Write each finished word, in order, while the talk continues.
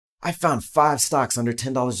I found 5 stocks under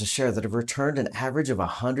 $10 a share that have returned an average of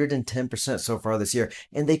 110% so far this year,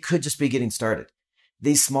 and they could just be getting started.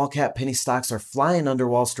 These small cap penny stocks are flying under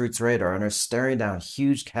Wall Street's radar and are staring down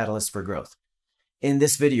huge catalysts for growth. In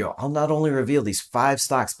this video, I'll not only reveal these 5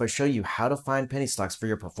 stocks, but show you how to find penny stocks for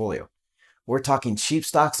your portfolio. We're talking cheap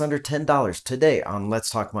stocks under $10 today on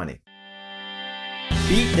Let's Talk Money.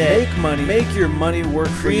 Beat debt. Make money. Make your money work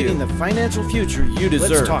for you. Creating the financial future you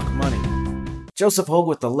deserve. Let's talk money. Joseph Hogue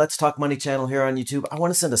with the Let's Talk Money channel here on YouTube. I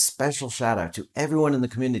want to send a special shout out to everyone in the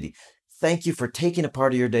community. Thank you for taking a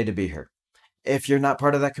part of your day to be here. If you're not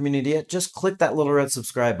part of that community yet, just click that little red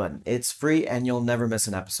subscribe button. It's free and you'll never miss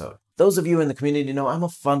an episode. Those of you in the community know I'm a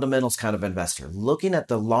fundamentals kind of investor, looking at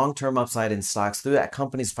the long-term upside in stocks through that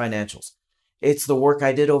company's financials. It's the work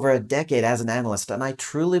I did over a decade as an analyst, and I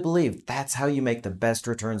truly believe that's how you make the best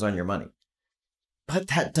returns on your money. But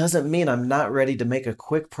that doesn't mean I'm not ready to make a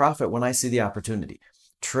quick profit when I see the opportunity,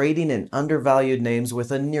 trading in undervalued names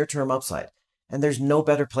with a near-term upside. And there's no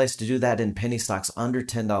better place to do that in penny stocks under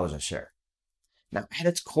 $10 a share. Now, at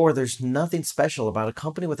its core, there's nothing special about a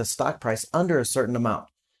company with a stock price under a certain amount.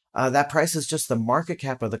 That price is just the market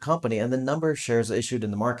cap of the company and the number of shares issued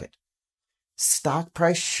in the market. Stock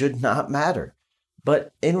price should not matter.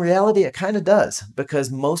 But in reality, it kind of does,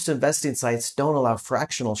 because most investing sites don't allow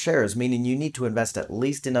fractional shares, meaning you need to invest at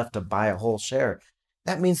least enough to buy a whole share.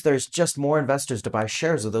 That means there's just more investors to buy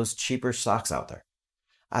shares of those cheaper stocks out there.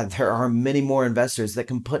 There are many more investors that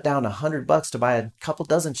can put down $100 to buy a couple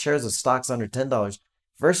dozen shares of stocks under $10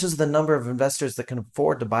 versus the number of investors that can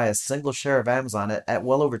afford to buy a single share of Amazon at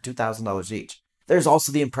well over $2,000 each. There's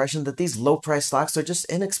also the impression that these low-price stocks are just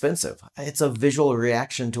inexpensive. It's a visual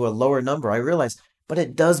reaction to a lower number, I realize, but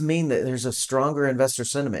it does mean that there's a stronger investor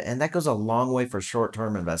sentiment, and that goes a long way for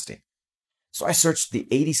short-term investing. So I searched the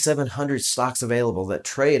 8,700 stocks available that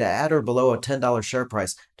trade at or below a $10 share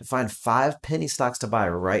price to find 5 penny stocks to buy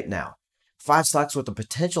right now. 5 stocks with the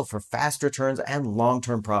potential for fast returns and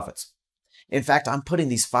long-term profits. In fact, I'm putting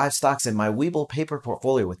these 5 stocks in my Webull paper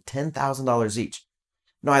portfolio with $10,000 each.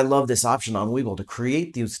 Now, I love this option on Webull to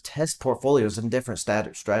create these test portfolios in different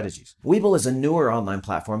strategies. Webull is a newer online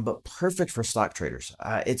platform, but perfect for stock traders.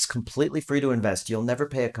 It's completely free to invest. You'll never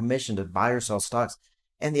pay a commission to buy or sell stocks.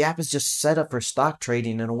 And the app is just set up for stock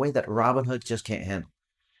trading in a way that Robinhood just can't handle.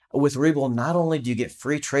 With Webull, not only do you get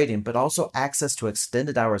free trading, but also access to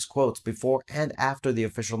extended hours quotes before and after the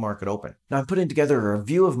official market open. Now, I'm putting together a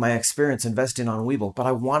review of my experience investing on Webull, but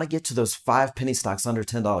I want to get to those 5 penny stocks under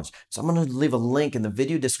 $10. So I'm going to leave a link in the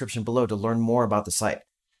video description below to learn more about the site.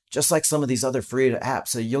 Just like some of these other free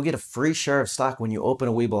apps, you'll get a free share of stock when you open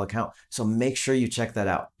a Webull account, so make sure you check that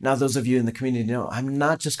out. Now, those of you in the community know I'm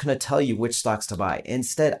not just going to tell you which stocks to buy.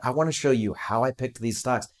 Instead, I want to show you how I picked these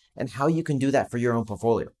stocks and how you can do that for your own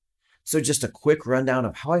portfolio. So just a quick rundown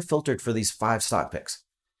of how I filtered for these 5 stock picks.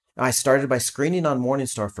 Now, I started by screening on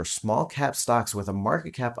Morningstar for small cap stocks with a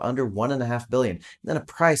market cap under $1.5 billion, and then a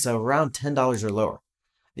price of around $10 or lower.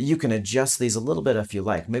 You can adjust these a little bit if you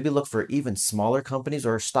like. Maybe look for even smaller companies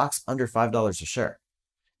or stocks under $5 a share.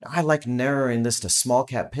 Now, I like narrowing this to small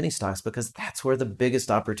cap penny stocks because that's where the biggest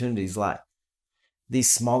opportunities lie. These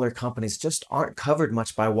smaller companies just aren't covered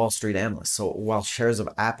much by Wall Street analysts. So while shares of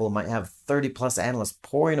Apple might have 30+ analysts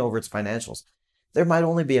poring over its financials, there might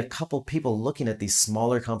only be a couple people looking at these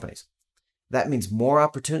smaller companies. That means more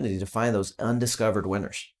opportunity to find those undiscovered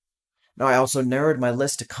winners. Now, I also narrowed my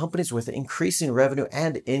list to companies with increasing revenue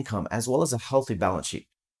and income, as well as a healthy balance sheet.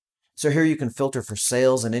 So here you can filter for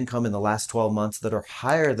sales and income in the last 12 months that are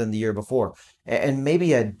higher than the year before, and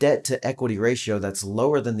maybe a debt to equity ratio that's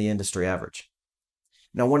lower than the industry average.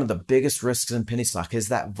 Now, one of the biggest risks in penny stock is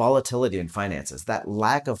that volatility in finances, that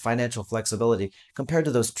lack of financial flexibility compared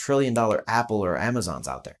to those trillion-dollar Apple or Amazons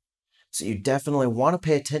out there. So you definitely want to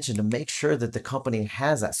pay attention to make sure that the company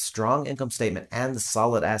has that strong income statement and the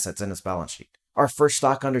solid assets in its balance sheet. Our first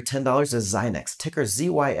stock under $10 is Zynex, ticker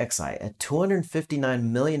ZYXI, a $259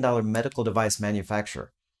 million medical device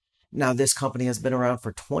manufacturer. Now, this company has been around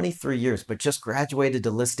for 23 years, but just graduated to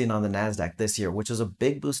listing on the NASDAQ this year, which is a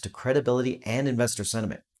big boost to credibility and investor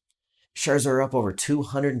sentiment. Shares are up over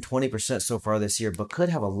 220% so far this year, but could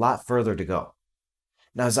have a lot further to go.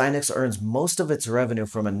 Now, Zynex earns most of its revenue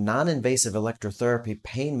from a non-invasive electrotherapy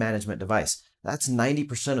pain management device. That's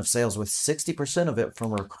 90% of sales, with 60% of it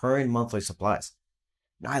from recurring monthly supplies.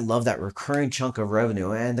 Now, I love that recurring chunk of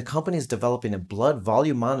revenue, and the company is developing a blood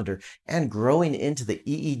volume monitor and growing into the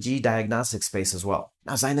EEG diagnostic space as well.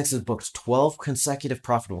 Now, Zynex has booked 12 consecutive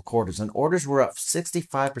profitable quarters, and orders were up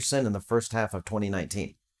 65% in the first half of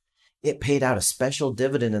 2019. It paid out a special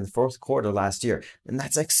dividend in the fourth quarter last year, and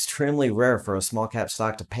that's extremely rare for a small cap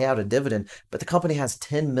stock to pay out a dividend, but the company has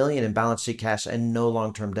 $10 million in balance sheet cash and no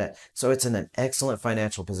long-term debt, so it's in an excellent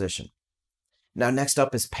financial position. Now, next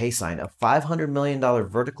up is Paysign, a $500 million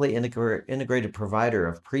vertically integrated provider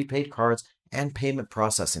of prepaid cards and payment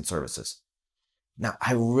processing services. Now,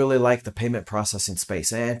 I really like the payment processing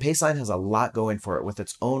space, and Paysign has a lot going for it with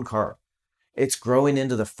its own card. It's growing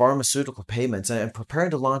into the pharmaceutical payments and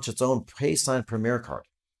preparing to launch its own Paysign Premier card.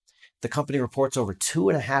 The company reports over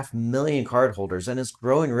 2.5 million cardholders and is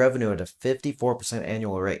growing revenue at a 54%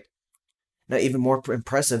 annual rate. Now, even more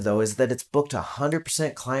impressive, though, is that it's booked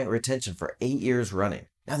 100% client retention for 8 years running.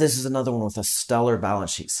 Now, this is another one with a stellar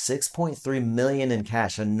balance sheet, $6.3 million in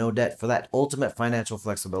cash and no debt for that ultimate financial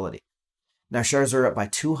flexibility. Now, shares are up by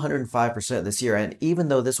 205% this year, and even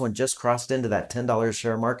though this one just crossed into that $10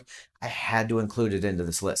 share mark, I had to include it into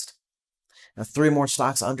this list. Now, 3 more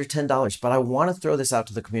stocks under $10, but I want to throw this out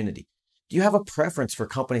to the community. Do you have a preference for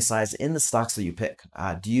company size in the stocks that you pick?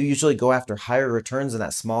 Do you usually go after higher returns in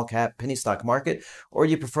that small cap penny stock market, or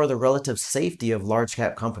do you prefer the relative safety of large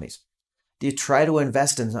cap companies? Do you try to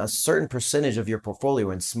invest in a certain percentage of your portfolio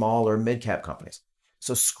in small or mid cap companies?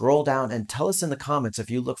 So scroll down and tell us in the comments if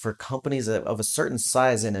you look for companies of a certain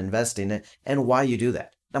size in investing and why you do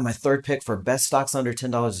that. Now, my third pick for best stocks under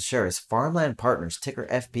 $10 a share is Farmland Partners, ticker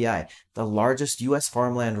FPI, the largest U.S.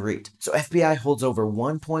 farmland REIT. So FPI holds over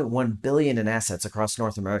 $1.1 billion in assets across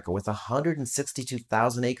North America with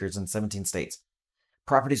 162,000 acres in 17 states.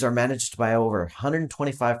 Properties are managed by over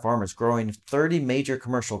 125 farmers growing 30 major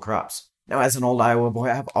commercial crops. Now, as an old Iowa boy,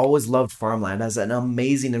 I've always loved farmland as an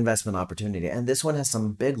amazing investment opportunity, and this one has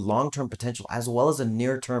some big long-term potential as well as a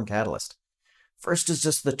near-term catalyst. First is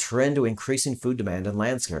just the trend to increasing food demand and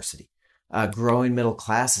land scarcity. A growing middle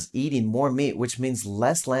class is eating more meat, which means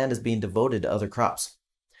less land is being devoted to other crops.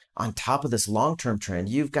 On top of this long-term trend,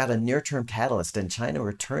 you've got a near-term catalyst in China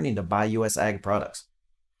returning to buy U.S. ag products.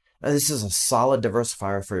 Now, this is a solid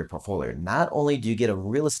diversifier for your portfolio. Not only do you get a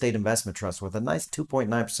real estate investment trust with a nice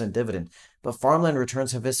 2.9% dividend, but farmland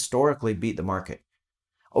returns have historically beat the market.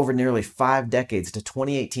 Over nearly 5 decades to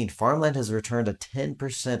 2018, farmland has returned a 10%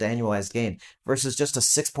 annualized gain versus just a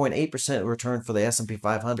 6.8% return for the S&P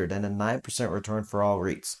 500 and a 9% return for all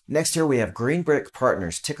REITs. Next here we have Green Brick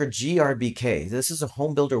Partners, ticker GRBK. This is a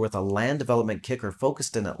home builder with a land development kicker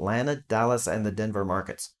focused in Atlanta, Dallas, and the Denver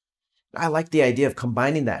markets. I like the idea of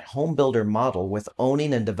combining that home builder model with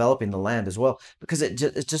owning and developing the land as well, because it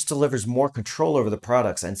just delivers more control over the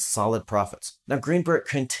products and solid profits. Now, Green Brick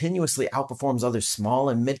continuously outperforms other small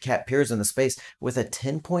and mid-cap peers in the space with a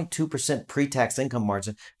 10.2% pre-tax income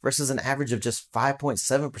margin versus an average of just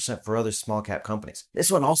 5.7% for other small-cap companies.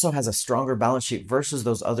 This one also has a stronger balance sheet versus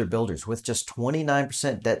those other builders with just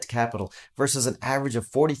 29% debt to capital versus an average of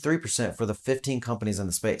 43% for the 15 companies in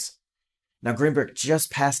the space. Now, Green Brick just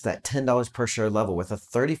passed that $10 per share level with a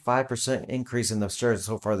 35% increase in the shares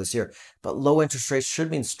so far this year, but low interest rates should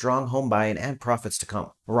mean strong home buying and profits to come.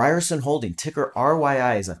 Ryerson Holding, ticker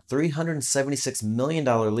RYI, is a $376 million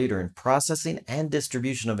leader in processing and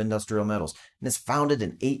distribution of industrial metals and is founded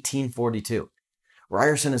in 1842.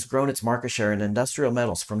 Ryerson has grown its market share in industrial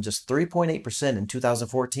metals from just 3.8% in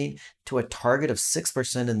 2014 to a target of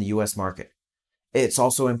 6% in the U.S. market. It's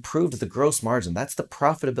also improved the gross margin. That's the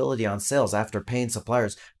profitability on sales after paying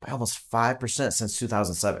suppliers by almost 5% since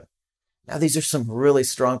 2007. Now, these are some really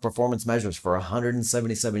strong performance measures for a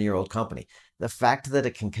 177-year-old company. The fact that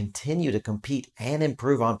it can continue to compete and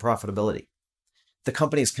improve on profitability. The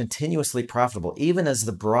company is continuously profitable, even as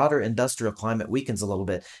the broader industrial climate weakens a little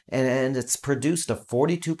bit, and it's produced a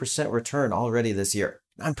 42% return already this year.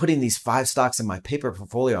 I'm putting these 5 stocks in my paper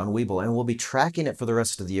portfolio on Webull, and we'll be tracking it for the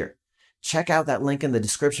rest of the year. Check out that link in the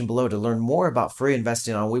description below to learn more about free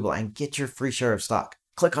investing on Webull and get your free share of stock.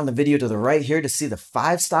 Click on the video to the right here to see the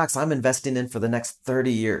 5 stocks I'm investing in for the next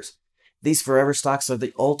 30 years. These forever stocks are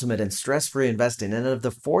the ultimate in stress-free investing and have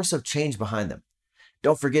the force of change behind them.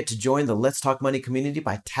 Don't forget to join the Let's Talk Money community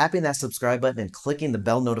by tapping that subscribe button and clicking the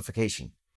bell notification.